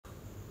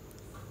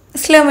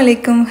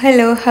അസ്സലാമലൈക്കും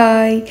hello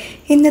hi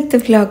ഇന്നത്തെ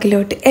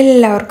വ്ളോഗിലോട്ട്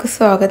എല്ലാവർക്കും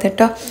സ്വാഗതം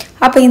കേട്ടോ.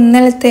 അപ്പോൾ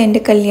ഇന്നലത്തെ എൻ്റെ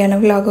കല്യാണ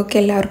വ്ളോഗൊക്കെ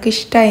എല്ലാവർക്കും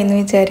ഇഷ്ടമായെന്ന്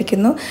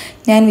വിചാരിക്കുന്നു.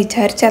 ഞാൻ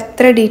വിചാരിച്ച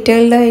അത്ര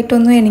ഡീറ്റെയിൽഡ്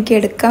ആയിട്ടൊന്നും എനിക്ക്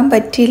എടുക്കാൻ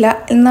പറ്റിയില്ല,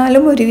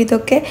 എന്നാലും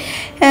ഒരുവിധമൊക്കെ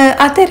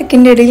ആ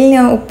തിരക്കിൻ്റെ ഇടയിൽ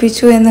ഞാൻ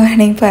ഒപ്പിച്ചു എന്ന്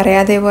വേണമെങ്കിൽ പറയാം.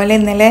 അതേപോലെ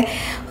ഇന്നലെ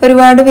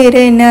ഒരുപാട്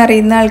പേര് എന്നെ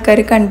അറിയുന്ന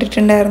ആൾക്കാർ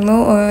കണ്ടിട്ടുണ്ടായിരുന്നു.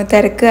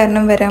 തിരക്ക്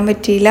കാരണം വരാൻ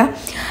പറ്റിയില്ല,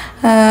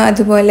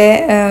 അതുപോലെ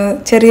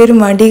ചെറിയൊരു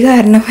മടി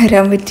കാരണം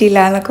വരാൻ പറ്റിയില്ല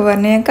എന്നൊക്കെ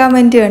പറഞ്ഞ് ഞാൻ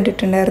കമൻറ്റ്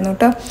കണ്ടിട്ടുണ്ടായിരുന്നു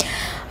കേട്ടോ.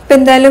 അപ്പോൾ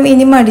എന്തായാലും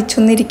ഇനി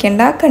മടിച്ചൊന്നും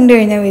ഇരിക്കേണ്ട, കണ്ടു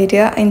കഴിഞ്ഞാൽ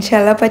വരിക.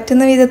 ഇൻഷാല്ലാ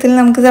പറ്റുന്ന വിധത്തിൽ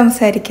നമുക്ക്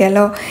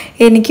സംസാരിക്കാമല്ലോ,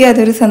 എനിക്ക്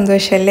അതൊരു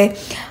സന്തോഷമല്ലേ.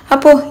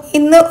 അപ്പോൾ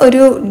ഇന്ന്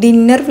ഒരു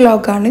ഡിന്നർ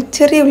വ്ളോഗാണ്,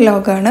 ചെറിയ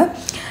വ്ളോഗാണ്.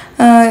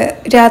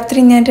 രാത്രി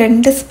ഞാൻ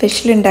 2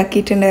 സ്പെഷ്യൽ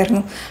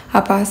ഉണ്ടാക്കിയിട്ടുണ്ടായിരുന്നു.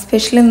 അപ്പോൾ ആ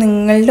സ്പെഷ്യൽ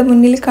നിങ്ങളുടെ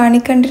മുന്നിൽ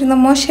കാണിക്കണ്ടിരുന്ന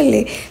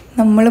മോശമല്ലേ?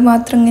 നമ്മൾ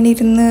മാത്രം ഇങ്ങനെ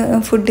ഇരുന്ന്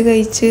ഫുഡ്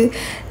കഴിച്ച്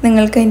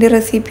നിങ്ങൾക്ക് അതിൻ്റെ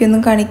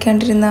റെസിപ്പിയൊന്നും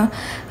കാണിക്കാണ്ടിരുന്ന.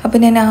 അപ്പോൾ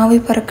ഞാൻ ആവി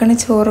പറക്കണ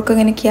ചോറൊക്കെ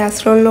ഇങ്ങനെ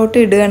കാസറോളിലോട്ട്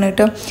ഇടുകയാണ്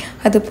കേട്ടോ.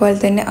 അതുപോലെ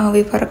തന്നെ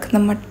ആവി പറക്കുന്ന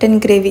മട്ടൻ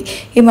ഗ്രേവി,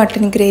 ഈ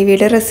മട്ടൻ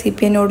ഗ്രേവിയുടെ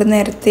റെസിപ്പി എന്നോട്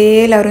നേരത്തെ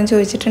എല്ലാവരും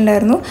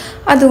ചോദിച്ചിട്ടുണ്ടായിരുന്നു.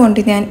 അതുകൊണ്ട്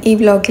ഞാൻ ഈ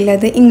വ്ളോഗിൽ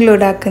അത്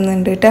ഇൻക്ലൂഡ്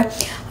ആക്കുന്നുണ്ട് കേട്ടോ.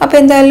 അപ്പോൾ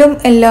എന്തായാലും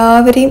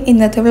എല്ലാവരെയും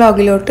ഇന്നത്തെ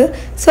വ്ളോഗിലോട്ട്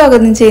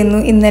സ്വാഗതം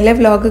ചെയ്യുന്നു. ഇന്നലെ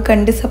വ്ളോഗ്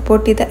കണ്ട്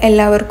സപ്പോർട്ട് ചെയ്ത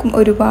എല്ലാവർക്കും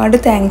ഒരുപാട്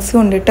താങ്ക്സും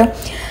ഉണ്ട് കേട്ടോ.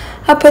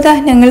 അപ്പോൾ ഇതാ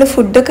ഞങ്ങൾ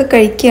ഫുഡൊക്കെ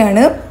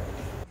കഴിക്കുകയാണ്.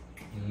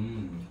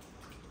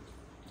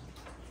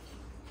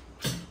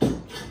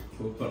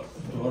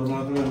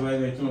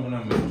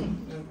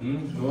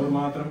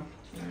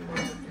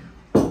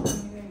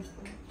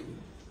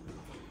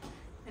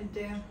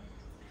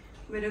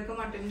 ഇവരൊക്കെ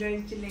മട്ടൻ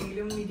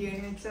കഴിച്ചില്ലെങ്കിലും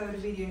ബിരിയാണി വെച്ചാൽ അവർ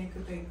ബിരിയാണി ഒക്കെ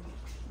കഴിക്കും.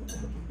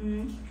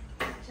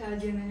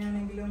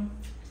 ഷാജിയാണെങ്കിലും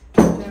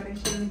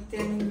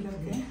ക്ഷമിത്താണെങ്കിലും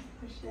ഒക്കെ.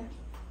 പക്ഷെ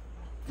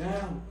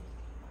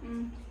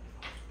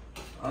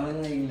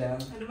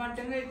അത്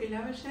മട്ടൻ കഴിക്കില്ല,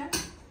 പക്ഷെ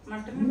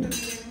മട്ടൻ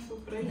ബിരിയാണി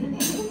സൂപ്പറായിട്ട്.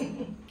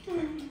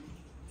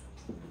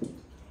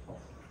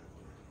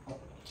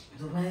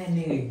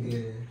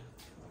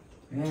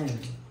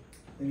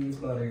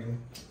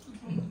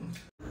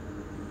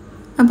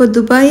 അപ്പോൾ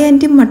ദുബായ്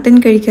ആൻറ്റി മട്ടൻ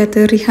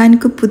കഴിക്കാത്ത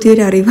റിഹാൻക്ക്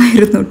പുതിയൊരു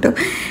അറിവായിരുന്നു കേട്ടോ.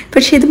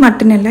 പക്ഷേ ഇത്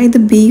മട്ടനല്ല, ഇത്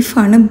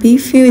ബീഫാണ്.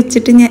 ബീഫ്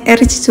വെച്ചിട്ട് ഞാൻ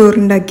ഇറച്ചി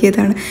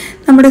ചോറുണ്ടാക്കിയതാണ്.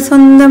 നമ്മുടെ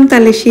സ്വന്തം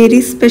തലശ്ശേരി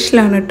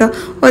സ്പെഷ്യലാണ് കേട്ടോ.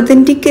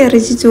 ഒതൻറ്റിക്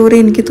ഇറച്ചി ചോറ്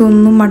എനിക്ക്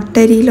തോന്നുന്നു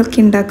മട്ടരിയിലൊക്കെ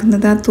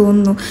ഉണ്ടാക്കുന്നതാണ്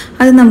തോന്നുന്നു.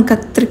 അത് നമുക്ക്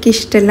അത്രയ്ക്ക്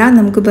ഇഷ്ടമല്ല,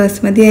 നമുക്ക്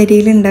ബസ്മതി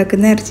അരിയിൽ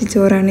ഉണ്ടാക്കുന്ന ഇറച്ചി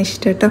ചോറാണ്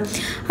ഇഷ്ടം കേട്ടോ.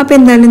 അപ്പോൾ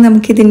എന്തായാലും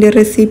നമുക്കിതിൻ്റെ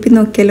റെസിപ്പി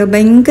നോക്കിയാലോ.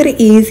 ഭയങ്കര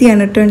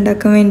ഈസിയാണ് കേട്ടോ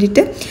ഉണ്ടാക്കാൻ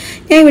വേണ്ടിയിട്ട്.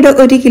 ഞാൻ ഇവിടെ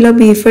 1 കിലോ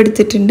ബീഫ്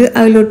എടുത്തിട്ടുണ്ട്.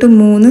 അതിലോട്ട്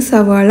 3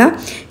 സവാള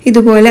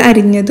ഇതുപോലെ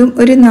അരിഞ്ഞതും,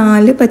 ഒരു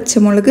 4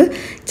 പച്ചമുളക്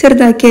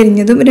ചെറുതാക്കി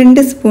അരിഞ്ഞതും,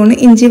 2 സ്പൂൺ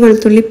ഇഞ്ചി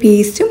വെളുത്തുള്ളി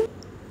പേസ്റ്റും,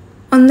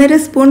 1.5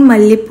 സ്പൂൺ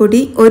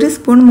മല്ലിപ്പൊടി, 1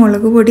 സ്പൂൺ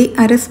മുളക് പൊടി,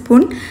 1/2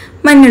 സ്പൂൺ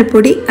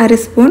മഞ്ഞൾപ്പൊടി, 1/2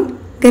 സ്പൂൺ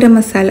ഗരം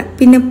മസാല.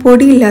 പിന്നെ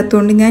പൊടി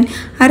ഇല്ലാത്തതുകൊണ്ട് ഞാൻ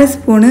 1/2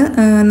 സ്പൂണ്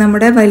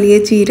നമ്മുടെ വലിയ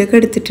ജീരകം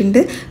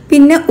എടുത്തിട്ടുണ്ട്.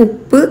 പിന്നെ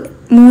ഉപ്പ്,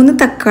 3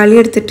 തക്കാളി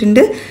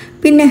എടുത്തിട്ടുണ്ട്.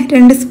 പിന്നെ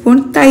 2 സ്പൂൺ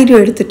തൈരും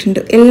എടുത്തിട്ടുണ്ട്.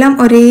 എല്ലാം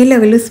ഒരേ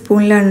ലെവൽ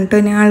സ്പൂണിലാണ് കേട്ടോ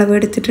ഞാൻ അളവ്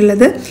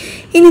എടുത്തിട്ടുള്ളത്.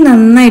 ഇനി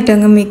നന്നായിട്ട്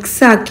അങ്ങ്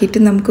മിക്സ് ആക്കിയിട്ട്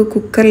നമുക്ക്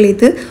കുക്കറിൽ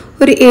ഇത്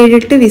ഒരു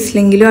 7-8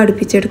 വിസിലെങ്കിലും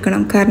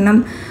അടുപ്പിച്ചെടുക്കണം. കാരണം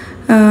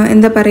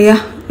എന്താ പറയുക,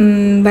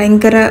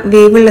 ഭയങ്കര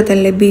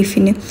വേവുള്ളതല്ലേ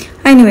ബീഫിന്,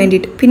 അതിന്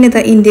വേണ്ടിയിട്ട്. പിന്നെ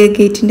ഇതാ ഇന്ത്യ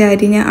ഗേറ്റിൻ്റെ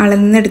അരി ഞാൻ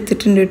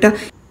അളന്നെടുത്തിട്ടുണ്ട് കേട്ടോ.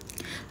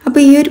 അപ്പോൾ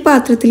ഈ ഒരു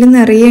പാത്രത്തിൽ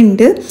നിറയെ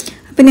ഉണ്ട്.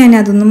 അപ്പോൾ ഞാൻ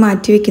അതൊന്ന്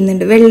മാറ്റി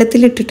വെക്കുന്നുണ്ട്.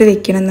 വെള്ളത്തിലിട്ടിട്ട്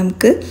വെക്കണം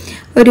നമുക്ക്.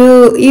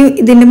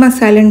 ഇതിൻ്റെ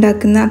മസാല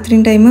ഉണ്ടാക്കുന്ന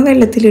അത്രയും ടൈം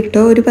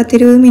വെള്ളത്തിലിട്ടോ, ഒരു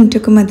 10-20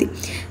 മിനിറ്റൊക്കെ മതി.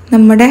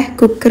 നമ്മുടെ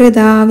കുക്കർ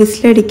ഇതാ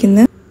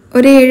വിസിലടിക്കുന്നു.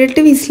 ഒരു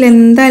 7-8 വിസിൽ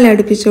എന്തായാലും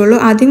അടുപ്പിച്ചോളൂ.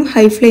 ആദ്യം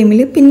ഹൈ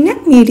ഫ്ലെയിമിൽ, പിന്നെ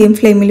മീഡിയം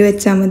ഫ്ലെയിമിൽ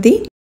വെച്ചാൽ മതി.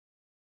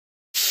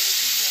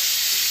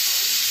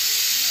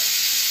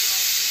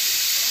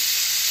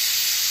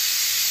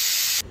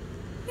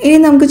 ഇനി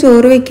നമുക്ക്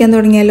ചോറ് വയ്ക്കാൻ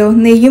തുടങ്ങിയാലോ.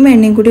 നെയ്യും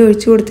എണ്ണയും കൂടി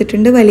ഒഴിച്ചു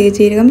കൊടുത്തിട്ടുണ്ട്. വലിയ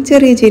ജീരകം,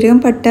 ചെറിയ ജീരകം,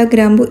 പട്ട,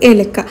 ഗ്രാമ്പു,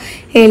 ഏലക്ക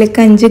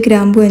 5,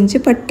 ഗ്രാമ്പു 5,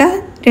 പട്ട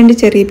 2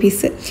 ചെറിയ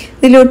പീസ്.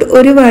 ഇതിലോട്ട്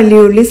 1 വലിയ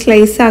ഉള്ളി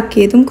സ്ലൈസ്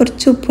ആക്കിയതും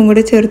കുറച്ച് ഉപ്പും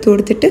കൂടെ ചേർത്ത്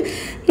കൊടുത്തിട്ട്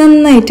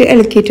നന്നായിട്ട്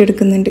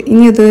ഇളക്കിയിട്ടെടുക്കുന്നുണ്ട്.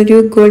 ഇനി ഇതൊരു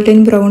ഗോൾഡൻ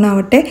ബ്രൗൺ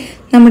ആവട്ടെ.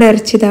 നമ്മുടെ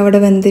ഇറച്ചി ഇത് അവിടെ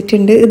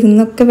വെന്തിട്ടുണ്ട്. ഇതിൽ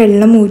നിന്നൊക്കെ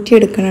വെള്ളം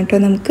ഊറ്റിയെടുക്കണം കേട്ടോ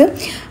നമുക്ക്.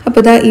 അപ്പോൾ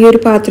ഇതാ ഈ ഒരു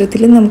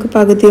പാത്രത്തിൽ നമുക്ക്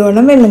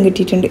പകുതിയോളം വെള്ളം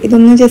കിട്ടിയിട്ടുണ്ട്.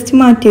 ഇതൊന്ന് ജസ്റ്റ്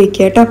മാറ്റി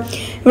വയ്ക്കുക കേട്ടോ.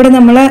 ഇവിടെ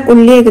നമ്മളെ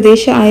ഉള്ളി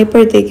ഏകദേശം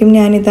ആയപ്പോഴത്തേക്കും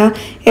ഞാനിതാ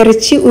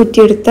ഇറച്ചി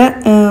ഊറ്റിയെടുത്ത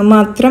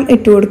മാത്രം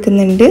ഇട്ട്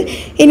കൊടുക്കുന്നുണ്ട്.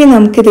 ഇനി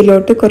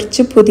നമുക്കിതിലോട്ട്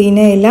കുറച്ച് പുതിന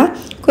ഇല,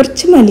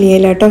 കുറച്ച്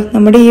മല്ലിയില കേട്ടോ,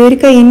 നമ്മുടെ ഈ ഒരു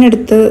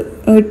കയ്യിനെടുത്ത്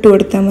ഇട്ട്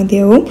കൊടുത്താൽ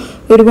മതിയാവും,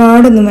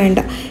 ഒരുപാടൊന്നും വേണ്ട.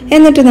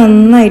 എന്നിട്ട്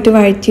നന്നായിട്ട്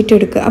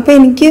വഴറ്റിയിട്ടെടുക്കുക. അപ്പോൾ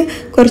എനിക്ക്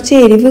കുറച്ച്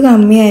എരിവ്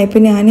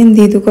കമ്മിയായപ്പോൾ ഞാൻ എന്ത്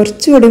ചെയ്തു,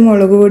 കുറച്ചുകൂടി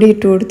മുളക് പൊടി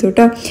ഇട്ട് കൊടുത്തു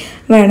കേട്ടോ.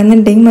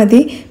 വേണമെന്നുണ്ടെങ്കിൽ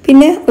മതി.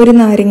 പിന്നെ ഒരു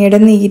നാരങ്ങയുടെ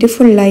നീര്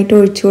ഫുള്ളായിട്ട്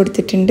ഒഴിച്ചു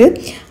കൊടുത്തിട്ടുണ്ട്.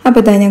 അപ്പോൾ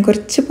ഇതാ ഞാൻ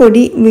കുറച്ച്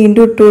പൊടി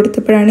വീണ്ടും ഇട്ട്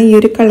കൊടുത്തപ്പോഴാണ് ഈ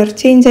ഒരു കളർ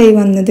ചേഞ്ചായി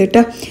വന്നത്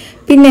കേട്ടോ.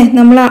 പിന്നെ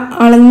നമ്മൾ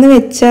അളന്ന്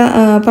വെച്ച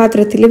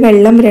പാത്രത്തിൽ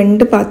വെള്ളം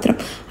 2 പാത്രം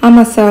ആ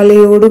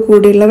മസാലയോട്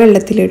കൂടിയുള്ള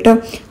വെള്ളത്തിൽ കേട്ടോ.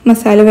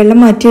 മസാല വെള്ളം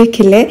മാറ്റി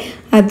വയ്ക്കില്ലേ,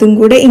 അതും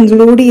കൂടെ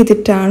ഇൻക്ലൂഡ്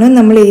ചെയ്തിട്ടാണ്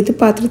നമ്മൾ ഏത്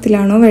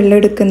പാത്രത്തിലാണോ വെള്ളം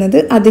എടുക്കുന്നത്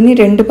അതിന്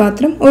 2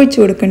 പാത്രം ഒഴിച്ചു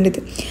കൊടുക്കേണ്ടത്.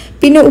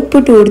 പിന്നെ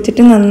ഉപ്പിട്ട്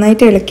കൊടുത്തിട്ട്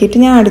നന്നായിട്ട് ഇളക്കിയിട്ട്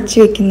ഞാൻ അടച്ചു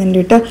വെക്കുന്നുണ്ട്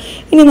കേട്ടോ.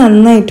 ഇനി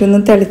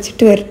നന്നായിട്ടൊന്ന്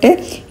തിളച്ചിട്ട് വരട്ടെ.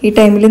 ഈ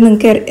ടൈമിൽ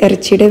നിങ്ങൾക്ക്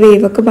ഇറച്ചിയുടെ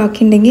വേവൊക്കെ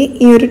ബാക്കിയുണ്ടെങ്കിൽ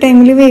ഈ ഒരു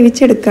ടൈമിൽ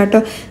വേവിച്ചെടുക്കാം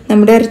കേട്ടോ.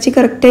 നമ്മുടെ ഇറച്ചി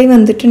കറക്റ്റായി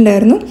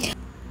വന്നിട്ടുണ്ടായിരുന്നു.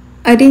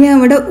 അരി ഞാൻ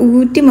അവിടെ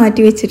ഊറ്റി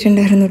മാറ്റി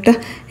വെച്ചിട്ടുണ്ടായിരുന്നു കേട്ടോ.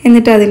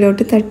 എന്നിട്ട്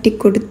അതിലോട്ട്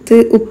തട്ടിക്കൊടുത്ത്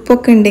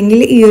ഉപ്പൊക്കെ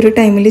ഉണ്ടെങ്കിൽ ഈ ഒരു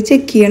ടൈമിൽ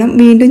ചെക്ക് ചെയ്യണം.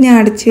 വീണ്ടും ഞാൻ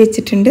അടച്ച്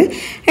വെച്ചിട്ടുണ്ട്.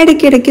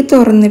 ഇടയ്ക്കിടയ്ക്ക്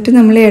തുറന്നിട്ട്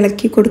നമ്മൾ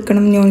ഇളക്കി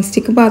കൊടുക്കണം. നോൺ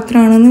സ്റ്റിക്ക്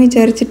പാത്രമാണെന്ന്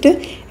വിചാരിച്ചിട്ട്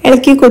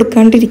ഇളക്കി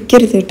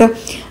കൊടുക്കാണ്ടിരിക്കരുത് കേട്ടോ.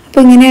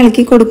 അപ്പോൾ ഇങ്ങനെ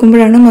ഇളക്കി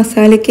കൊടുക്കുമ്പോഴാണ്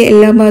മസാലയ്ക്ക്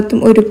എല്ലാ ഭാഗത്തും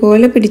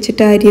ഒരുപോലെ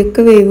പിടിച്ചിട്ട്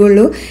അരിയൊക്കെ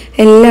വേവുള്ളൂ,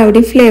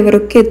 എല്ലാവിടെയും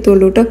ഫ്ലേവറൊക്കെ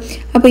എത്തുള്ളൂ കേട്ടോ.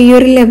 അപ്പോൾ ഈ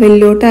ഒരു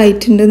ലെവലിലോട്ട്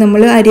ആയിട്ടുണ്ട്.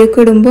 നമ്മൾ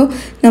അരിയൊക്കെ ഇടുമ്പോൾ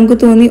നമുക്ക്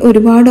തോന്നി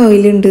ഒരുപാട്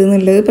ഓയിലുണ്ട്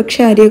എന്നുള്ളത്,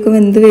 പക്ഷേ അരിയൊക്കെ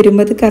വെന്ത്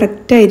വരുമ്പോൾ അത്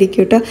കറക്റ്റായിരിക്കും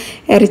കേട്ടോ.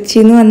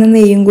 ഇറച്ചിയിൽ നിന്ന് വന്ന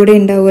നെയ്യും കൂടെ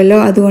ഉണ്ടാവുമല്ലോ,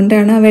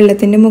 അതുകൊണ്ടാണ് ആ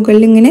വെള്ളത്തിൻ്റെ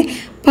മുകളിൽ ഇങ്ങനെ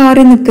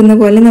പാറി നിൽക്കുന്ന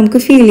പോലെ നമുക്ക്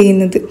ഫീൽ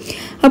ചെയ്യുന്നത്.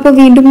 അപ്പോൾ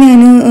വീണ്ടും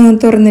ഞാൻ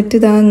തുറന്നിട്ട്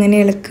ഇതാ അങ്ങനെ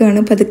ഇളക്കുകയാണ്.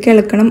 പതുക്കെ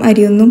ഇളക്കണം,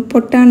 അരിയൊന്നും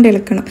പൊട്ടാണ്ട്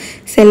ഇളക്കണം.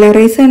 സെല്ല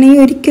റൈസ്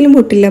ആണെങ്കിൽ ഒരിക്കലും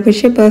പൊട്ടില്ല,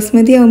 പക്ഷേ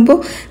ബാസ്മതി ആകുമ്പോൾ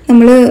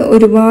നമ്മൾ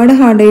ഒരുപാട്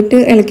ഹാർഡായിട്ട്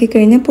ഇളക്കി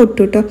കഴിഞ്ഞാൽ പൊട്ടും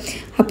കേട്ടോ.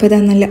 അപ്പോൾ ഇതാ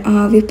നല്ല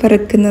ആവി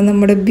പറക്കുന്ന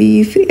നമ്മുടെ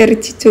ബീഫ്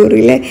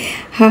ഇറച്ചിച്ചോറിലെ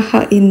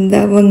എന്താ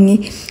ഭംഗി.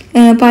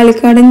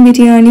 പാലക്കാടൻ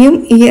ബിരിയാണിയും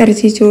ഈ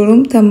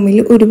ഇറച്ചിച്ചോറും തമ്മിൽ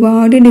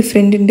ഒരുപാട്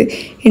ഡിഫറെൻ്റ് ഉണ്ട്.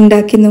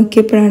 ഉണ്ടാക്കി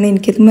നോക്കിയപ്പോഴാണ്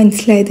എനിക്കത്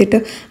മനസ്സിലായത് കേട്ടോ.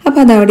 അപ്പോൾ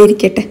അതവിടെ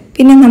ഇരിക്കട്ടെ.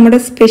 പിന്നെ നമ്മുടെ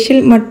സ്പെഷ്യൽ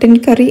മട്ടൻ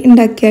കറി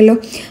ഉണ്ടാക്കിയാലോ.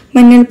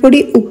 മഞ്ഞൾപ്പൊടി,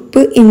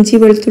 ഉപ്പ്, ഇഞ്ചി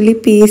വെളുത്തുള്ളി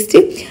പേസ്റ്റ്,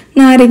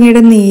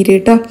 നാരങ്ങയുടെ നീര്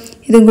കേട്ടോ,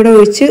 ഇതും കൂടെ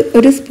ഒഴിച്ച്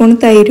 1 സ്പൂൺ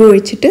തൈര്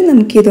ഒഴിച്ചിട്ട്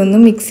നമുക്കിതൊന്ന്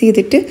മിക്സ്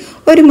ചെയ്തിട്ട്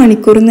 1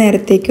 മണിക്കൂർ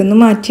നേരത്തേക്കൊന്ന്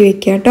മാറ്റി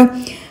വയ്ക്കാം കേട്ടോ.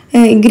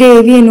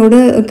 ഗ്രേവി എന്നോട്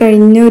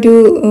കഴിഞ്ഞൊരു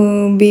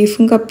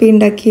ബീഫും കപ്പി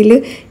ഉണ്ടാക്കിയതിൽ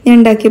ഞാൻ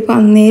ഉണ്ടാക്കിയപ്പോൾ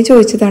അന്നേ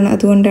ചോദിച്ചതാണ്,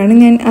 അതുകൊണ്ടാണ്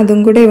ഞാൻ അതും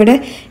കൂടെ ഇവിടെ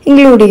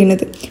ഇൻക്ലൂഡ്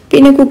ചെയ്യുന്നത്.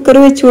 പിന്നെ കുക്കർ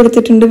വെച്ച്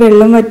കൊടുത്തിട്ടുണ്ട്.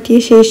 വെള്ളം വറ്റിയ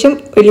ശേഷം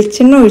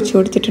വെളിച്ചെണ്ണ ഒഴിച്ചു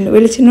കൊടുത്തിട്ടുണ്ട്.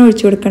 വെളിച്ചെണ്ണ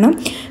ഒഴിച്ചു കൊടുക്കണം.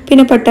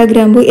 പിന്നെ പട്ട,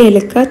 ഗ്രാമ്പു,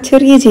 ഏലക്ക,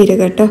 ചെറിയ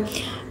ജീരകം കേട്ടോ.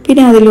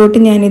 പിന്നെ അതിലോട്ട്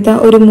ഞാനിതാ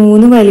ഒരു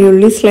 3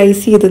 വലിയുള്ളി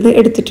സ്ലൈസ് ചെയ്തത്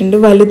എടുത്തിട്ടുണ്ട്.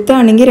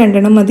 വലുതാണെങ്കിൽ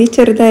 2 മതി,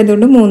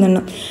 ചെറുതായതുകൊണ്ട്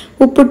 3.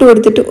 ഉപ്പിട്ട്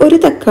കൊടുത്തിട്ട് 1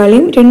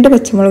 തക്കാളിയും 2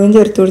 പച്ചമുളകും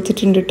ചേർത്ത്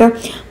കൊടുത്തിട്ടുണ്ട് കേട്ടോ.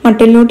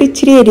 മട്ടനിലോട്ട്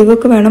ഇച്ചിരി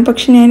എരിവൊക്കെ വേണം,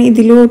 പക്ഷെ ഞാൻ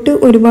ഇതിലോട്ട്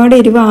ഒരുപാട്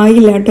എരിവ്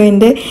ആയില്ല കേട്ടോ.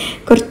 എൻ്റെ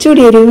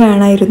കുറച്ചുകൂടി എരിവ്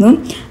വേണമായിരുന്നു.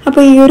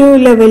 അപ്പോൾ ഈ ഒരു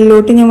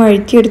ലെവലിലോട്ട് ഞാൻ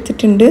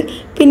വഴറ്റിയെടുത്തിട്ടുണ്ട്.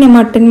 പിന്നെ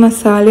മട്ടൻ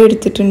മസാല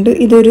എടുത്തിട്ടുണ്ട്.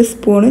 ഇതൊരു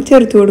സ്പൂണ്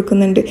ചേർത്ത്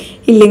കൊടുക്കുന്നുണ്ട്,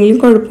 ഇല്ലെങ്കിലും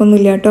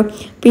കുഴപ്പമൊന്നുമില്ല കേട്ടോ.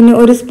 പിന്നെ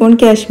 1 spoon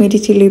Kashmiri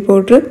chilli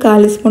powder,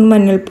 1/4 spoon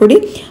മഞ്ഞൾപ്പൊടി,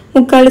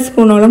 3/4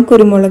 സ്പൂണോളം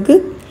കുരുമുളക്,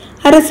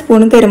 1/2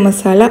 സ്പൂൺ ഗരം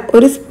മസാല,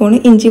 1 സ്പൂൺ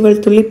ഇഞ്ചി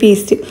വെളുത്തുള്ളി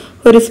പേസ്റ്റ്.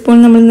 1 സ്പൂൺ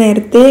നമ്മൾ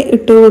നേരത്തെ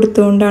ഇട്ട്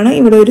കൊടുത്തുകൊണ്ടാണ്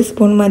ഇവിടെ 1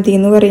 സ്പൂൺ മതി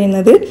എന്ന്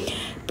പറയുന്നത്.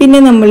 പിന്നെ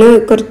നമ്മൾ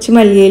കുറച്ച്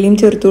മല്ലിയിലയും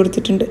ചേർത്ത്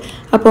കൊടുത്തിട്ടുണ്ട്.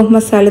 അപ്പോൾ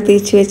മസാല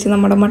തേച്ച് വെച്ച്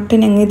നമ്മുടെ മട്ടൻ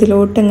അങ്ങ്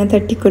ഇതിലോട്ട് അങ്ങ്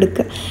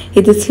തട്ടിക്കൊടുക്കുക.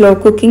 ഇത് സ്ലോ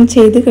കുക്കിംഗ്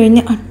ചെയ്ത്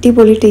കഴിഞ്ഞാൽ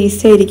അടിപൊളി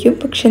ടേസ്റ്റ് ആയിരിക്കും.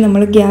 പക്ഷെ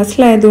നമ്മൾ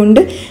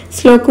ഗ്യാസിലായതുകൊണ്ട്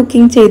സ്ലോ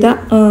കുക്കിംഗ് ചെയ്താൽ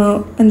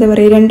എന്താ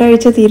പറയുക, 2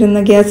 ആഴ്ച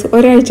തീരുന്ന ഗ്യാസ്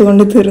 1 ആഴ്ച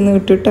കൊണ്ട് തീർന്ന്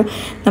കിട്ടും കേട്ടോ.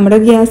 നമ്മുടെ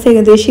ഗ്യാസ്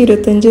ഏകദേശം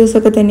 25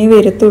 ദിവസമൊക്കെ തന്നെ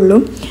വരത്തുള്ളൂ.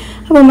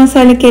 അപ്പോൾ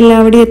മസാലയ്ക്ക്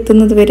എല്ലാവിടെയും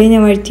എത്തുന്നത് വരെ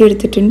ഞാൻ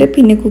വഴറ്റിയെടുത്തിട്ടുണ്ട്.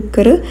 പിന്നെ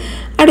കുക്കർ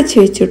അടച്ചു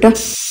വെച്ചു കേട്ടോ.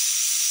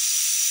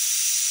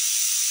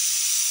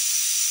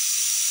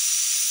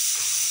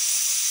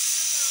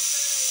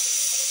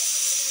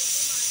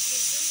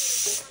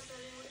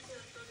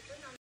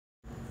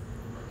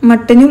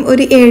 മട്ടനും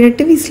ഒരു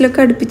 7-8 വിസിലൊക്കെ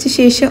അടുപ്പിച്ച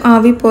ശേഷം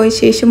ആവി പോയ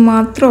ശേഷം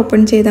മാത്രം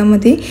ഓപ്പൺ ചെയ്താൽ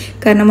മതി.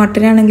 കാരണം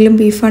മട്ടനാണെങ്കിലും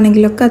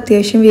ബീഫാണെങ്കിലും ഒക്കെ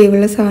അത്യാവശ്യം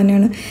വേവുള്ള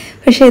സാധനമാണ്.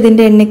 പക്ഷേ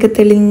ഇതിൻ്റെ എണ്ണയൊക്കെ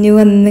തെളിഞ്ഞ്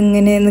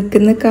വന്നിങ്ങനെ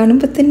നിൽക്കുന്ന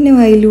കാണുമ്പോൾ തന്നെ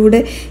വായിലൂടെ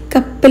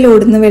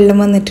കപ്പലോടുന്ന വെള്ളം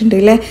വന്നിട്ടുണ്ട്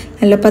അല്ലേ.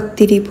 നല്ല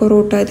പത്തിരി,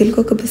 പൊറോട്ട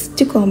ഇതിൽക്കൊക്കെ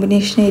ബെസ്റ്റ്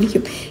കോമ്പിനേഷൻ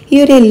ആയിരിക്കും.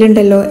 ഈ ഒരു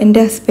എല്ലുണ്ടല്ലോ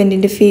എൻ്റെ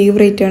ഹസ്ബൻഡിൻ്റെ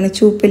ഫേവറേറ്റ് ആണ്.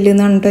 ചൂപ്പെല്ല്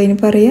എന്നാണ് കേട്ടോ അതിന്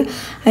പറയുക.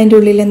 അതിൻ്റെ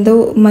ഉള്ളിൽ എന്തോ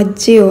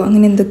മജ്ജയോ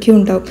അങ്ങനെ എന്തൊക്കെയോ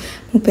ഉണ്ടാവും.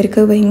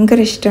 മൂപ്പർക്ക്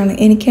ഭയങ്കര ഇഷ്ടമാണ്.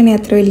 എനിക്കാണെങ്കിൽ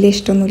അത്ര വലിയ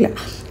ഇഷ്ടമൊന്നുമില്ല.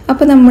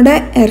 അപ്പോൾ നമ്മുടെ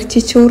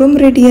ഇറച്ചിച്ചോറും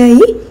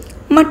റെഡിയായി,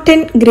 മട്ടൻ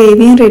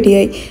ഗ്രേവിയും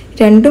റെഡിയായി.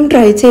 രണ്ടും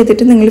ട്രൈ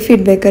ചെയ്തിട്ട് നിങ്ങൾ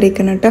ഫീഡ്ബാക്ക്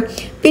അറിയിക്കണം കേട്ടോ.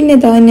 പിന്നെ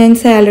ഇതാ ഞാൻ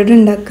സാലഡ്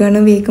ഉണ്ടാക്കുകയാണ്.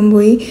 വേഗം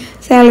പോയി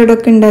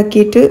സാലഡൊക്കെ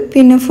ഉണ്ടാക്കിയിട്ട്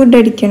പിന്നെ ഫുഡ്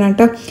അടിക്കണം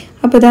കേട്ടോ.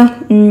 അപ്പോൾ ഇതാ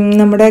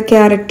നമ്മുടെ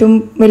ക്യാരറ്റും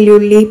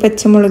വെള്ളുള്ളി,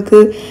 പച്ചമുളക്,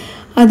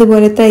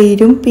 അതുപോലെ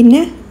തൈരും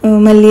പിന്നെ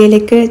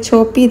മല്ലിയിലൊക്കെ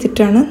ചോപ്പ്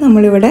ചെയ്തിട്ടാണ്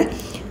നമ്മളിവിടെ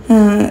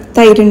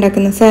തൈര്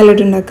ഉണ്ടാക്കുന്നത്,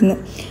 സാലഡ്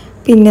ഉണ്ടാക്കുന്നത്.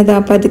 പിന്നെ ഇതാ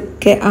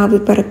പതുക്കെ ആവി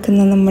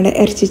പറക്കുന്ന നമ്മുടെ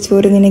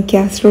ഇറച്ചിച്ചോറ് ഇങ്ങനെ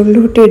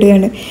ഗ്യാസിലോട്ട്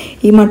ഇടുകയാണ്.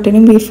 ഈ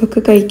മട്ടനും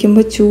ബീഫൊക്കെ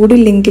കഴിക്കുമ്പോൾ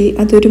ചൂടില്ലെങ്കിൽ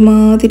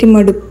അതൊരുമാതിരി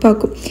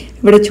മടുപ്പാക്കും.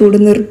 ഇവിടെ ചൂട്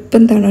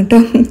നിർബന്ധമാണ് കേട്ടോ.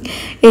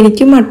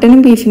 എനിക്കും മട്ടനും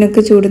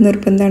ബീഫിനൊക്കെ ചൂട്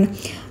നിർബന്ധമാണ്.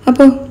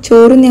 അപ്പോൾ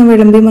ചോറ് ഞാൻ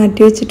വിളമ്പി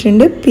മാറ്റി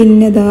വെച്ചിട്ടുണ്ട്.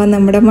 പിന്നെ ഇതാ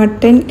നമ്മുടെ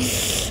മട്ടൻ,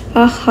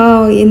 ആഹാ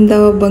എന്താ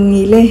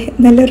ഭംഗിയില്ലേ,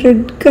 നല്ല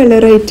റെഡ്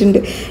കളറായിട്ടുണ്ട്.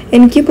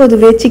 എനിക്ക്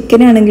പൊതുവേ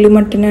ചിക്കൻ ആണെങ്കിലും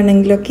മട്ടൻ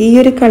ആണെങ്കിലും ഒക്കെ ഈ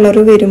ഒരു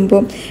കളറ്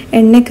വരുമ്പോൾ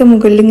എണ്ണയൊക്കെ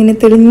മുകളിൽ ഇങ്ങനെ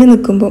തെളിഞ്ഞു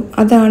നിൽക്കുമ്പോൾ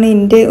അതാണ്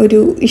എൻ്റെ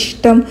ഒരു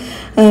ഇഷ്ടം.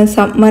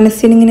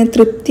 മനസ്സിനിങ്ങനെ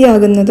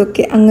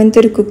തൃപ്തിയാകുന്നതൊക്കെ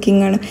അങ്ങനത്തെ ഒരു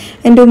കുക്കിങ്ങാണ്.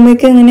 എൻ്റെ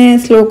ഉമ്മയൊക്കെ ഇങ്ങനെ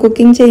സ്ലോ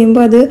കുക്കിംഗ്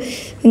ചെയ്യുമ്പോൾ അത്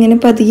ഇങ്ങനെ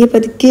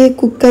പതുക്കെ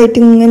കുക്കായിട്ട്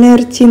ഇങ്ങനെ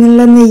ഇറച്ചി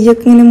എന്നുള്ള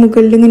നെയ്യൊക്കെ ഇങ്ങനെ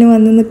മുകളിൽ ഇങ്ങനെ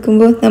വന്ന്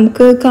നിൽക്കുമ്പോൾ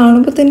നമുക്ക്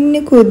കാണുമ്പോൾ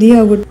തന്നെ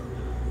കൊതിയാകും.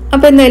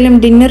 അപ്പോൾ എന്തായാലും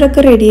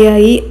ഡിന്നറൊക്കെ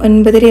റെഡിയായി.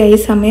 9:30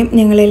 സമയം.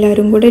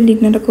 ഞങ്ങളെല്ലാവരും കൂടെ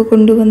ഡിന്നറൊക്കെ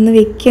കൊണ്ടുവന്ന്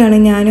വെക്കുകയാണ്.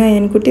 ഞാനും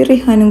അയൻകുട്ടി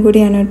റിഹാനും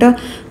കൂടിയാണ് കേട്ടോ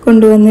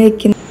കൊണ്ടുവന്ന്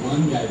വെക്കുന്നത്.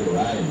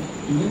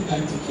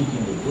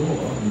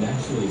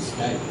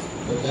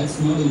 That's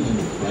not even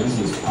the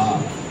craziest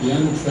part. The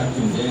owner tracked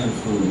him down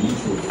through a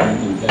mutual friend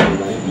and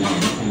Gatorade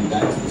man came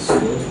back to the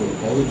store to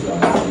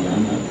apologise to the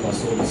owner plus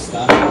all the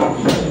staff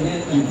working there.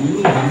 He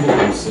really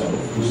humbled himself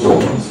and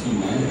showed his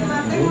humanity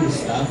and all the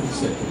staff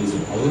accepted his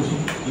apology.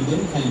 He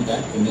then came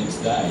back the next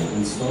day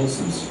and stole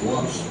some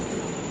squash.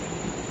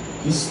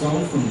 He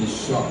stole from this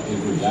shop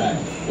every day.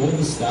 All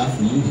the staff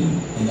knew him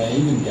and they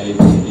even gave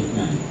him a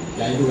nickname,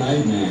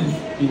 Gatorade Man.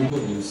 He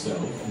humbled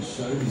himself and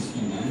showed his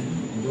humanity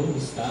and all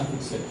the staff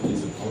accepted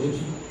his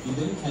apology. He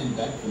then came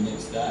back the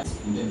next day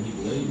and then he'd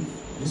leave.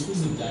 This was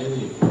a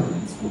daily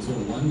occurrence until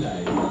one day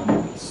the owner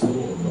of the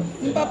store got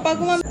fed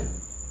up.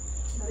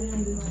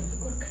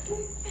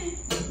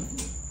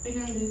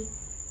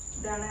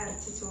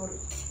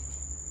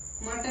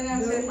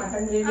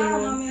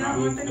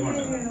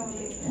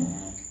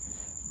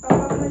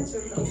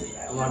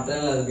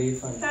 മട്ടനല്ല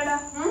ബീഫാണ്.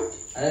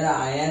 അതായത്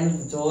അയാൻ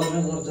ചോറിനെ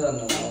കുറിച്ച്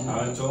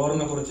പറഞ്ഞു.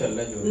 ചോറിനെ കുറിച്ചല്ല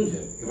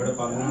ചോദിച്ചത്, ഇവിടെ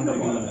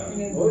പറഞ്ഞുകൊണ്ടിരിക്കുന്നതാണ്.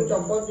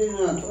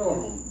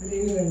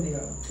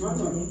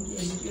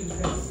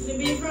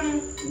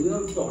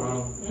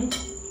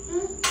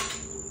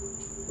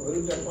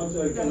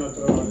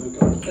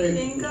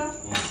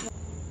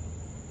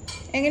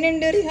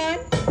 എങ്ങനെയുണ്ട് റിഹാൻ?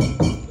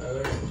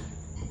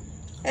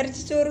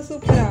 ഇറച്ചിച്ചോറ്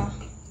സൂപ്പറാ.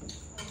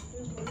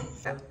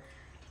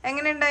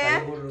 എങ്ങനെയുണ്ടായ?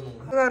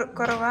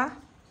 കുറവാ?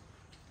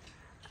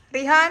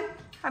 റിഹാൻ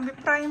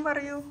അഭിപ്രായം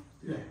പറയൂ.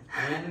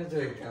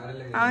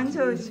 അവൻ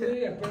ചോദിച്ചു.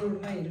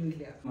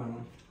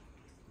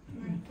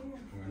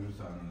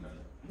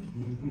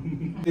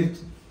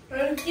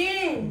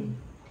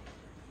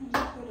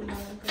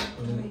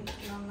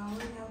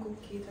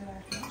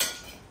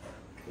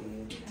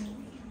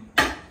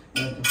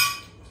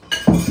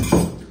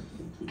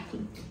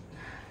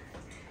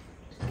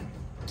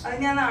 അത്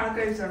ഞാൻ നാളെ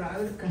കഴിച്ചോളാം,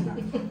 അത് എടുക്കണ്ട.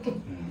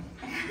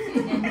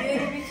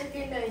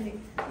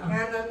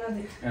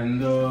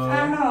 എന്തോ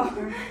ആണോ?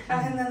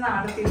 അതെന്താ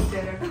നാളെ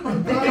തിരിച്ചേരട്ടോ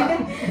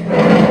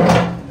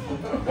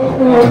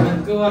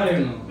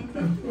പറയുന്നു.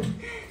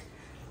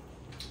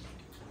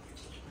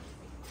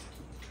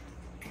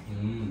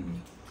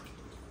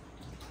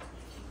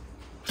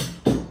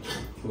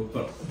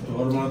 സൂപ്പർ.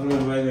 ചോറ് മാത്രം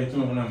ഒരുപാട് കഴിച്ചു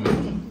നോക്കണം.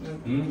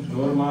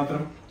 ചോറ്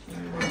മാത്രം.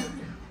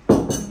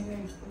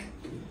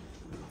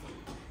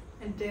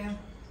 മറ്റേ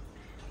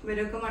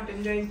ഇവരൊക്കെ മട്ടൻ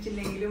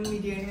കഴിച്ചില്ലെങ്കിലും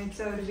ബിരിയാണി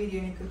വെച്ചാൽ അവർ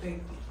ബിരിയാണിയൊക്കെ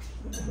കഴിക്കും.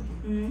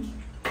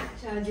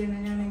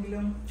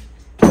 ഷാജിയാണെങ്കിലും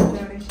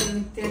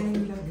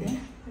ക്ഷമിത്താണെങ്കിലും ഒക്കെ.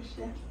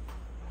 പക്ഷെ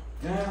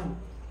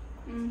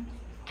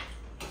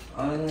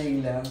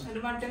ഒരു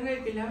മട്ടൻ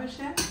കഴിക്കില്ല,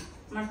 പക്ഷെ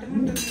മട്ടൻ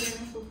കിട്ടുന്ന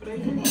ബിരിയാണി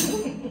സൂപ്പറായിട്ട്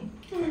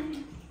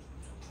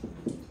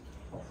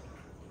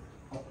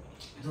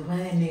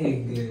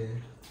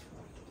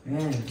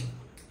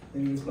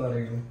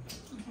പറയൂ.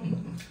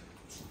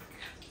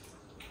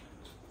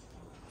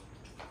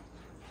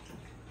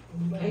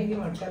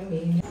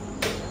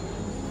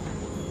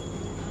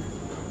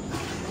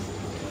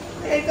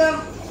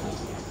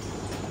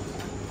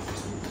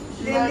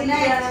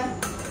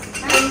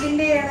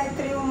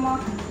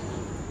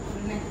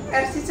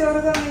 ഇറച്ചിച്ചോറ്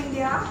തന്നില്ല.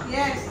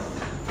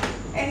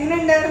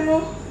 എങ്ങനെയുണ്ടായിരുന്നു?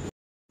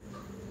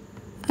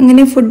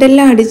 അങ്ങനെ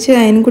ഫുഡെല്ലാം അടിച്ച്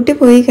അയൻകുട്ടി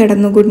പോയി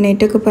കിടന്നു ഗുഡ്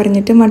നൈറ്റൊക്കെ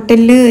പറഞ്ഞിട്ട്.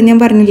 മട്ടനിൽ ഞാൻ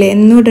പറഞ്ഞില്ലേ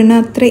എന്നും ഇടണ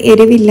അത്ര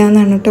എരിവില്ല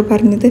എന്നാണ് കേട്ടോ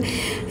പറഞ്ഞത്.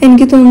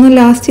 എനിക്ക് തോന്നുന്നു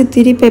ലാസ്റ്റ്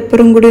ഇത്തിരി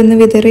പെപ്പറും കൂടി ഒന്ന്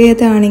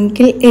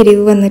വിതറിയതാണെങ്കിൽ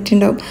എരിവ്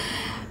വന്നിട്ടുണ്ടാവും.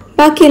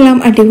 ബാക്കിയെല്ലാം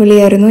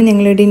അടിപൊളിയായിരുന്നു.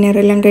 ഞങ്ങൾ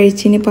ഡിന്നറെല്ലാം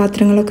കഴിച്ചിന്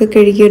പാത്രങ്ങളൊക്കെ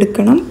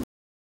കഴുകിയെടുക്കണം.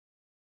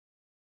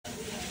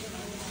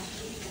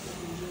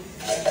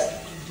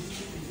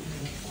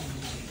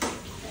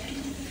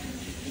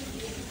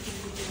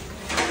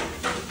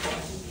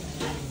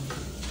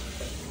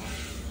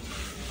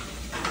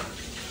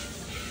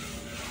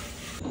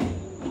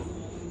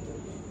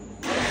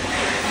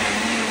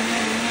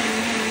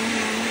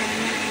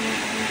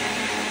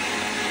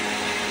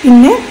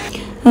 പിന്നെ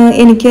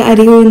എനിക്ക്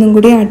അരി ഉഴുന്നും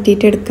കൂടി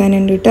ആട്ടിയിട്ട്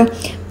എടുക്കാനുണ്ട് കേട്ടോ.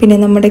 പിന്നെ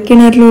നമ്മുടെ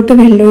കിണറിലോട്ട്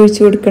വെള്ളം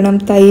ഒഴിച്ചു കൊടുക്കണം.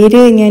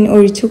 തൈര് ഞാൻ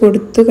ഒഴിച്ചു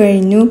കൊടുത്തു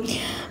കഴിഞ്ഞു.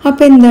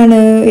 അപ്പോൾ എന്താണ്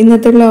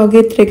ഇന്നത്തെ വ്ളോഗ്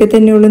ഇത്രയൊക്കെ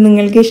തന്നെയുള്ളൂ.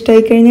 നിങ്ങൾക്ക്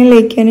ഇഷ്ടമായി കഴിഞ്ഞാൽ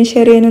ലൈക്ക് ചെയ്യാനും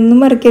ഷെയർ ചെയ്യാനൊന്നും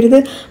മറക്കരുത്.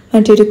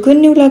 മറ്റൊരു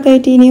കുഞ്ഞു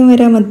വ്ളോഗായിട്ട് ഇനിയും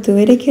വരാം.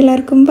 അതുവരേക്ക്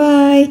എല്ലാവർക്കും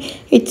bye.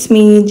 It's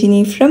me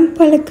Jini from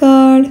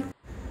Palakkad.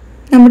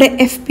 നമ്മുടെ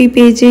FB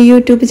page,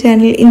 YouTube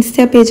channel,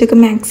 insta പേജൊക്കെ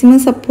maximum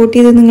support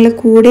ചെയ്ത് നിങ്ങളെ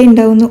കൂടെ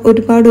ഉണ്ടാവുമെന്ന്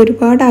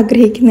ഒരുപാട്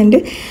ആഗ്രഹിക്കുന്നുണ്ട്.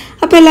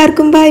 അപ്പോൾ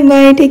എല്ലാവർക്കും bye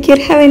bye. Take care.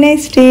 Have A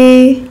nice day.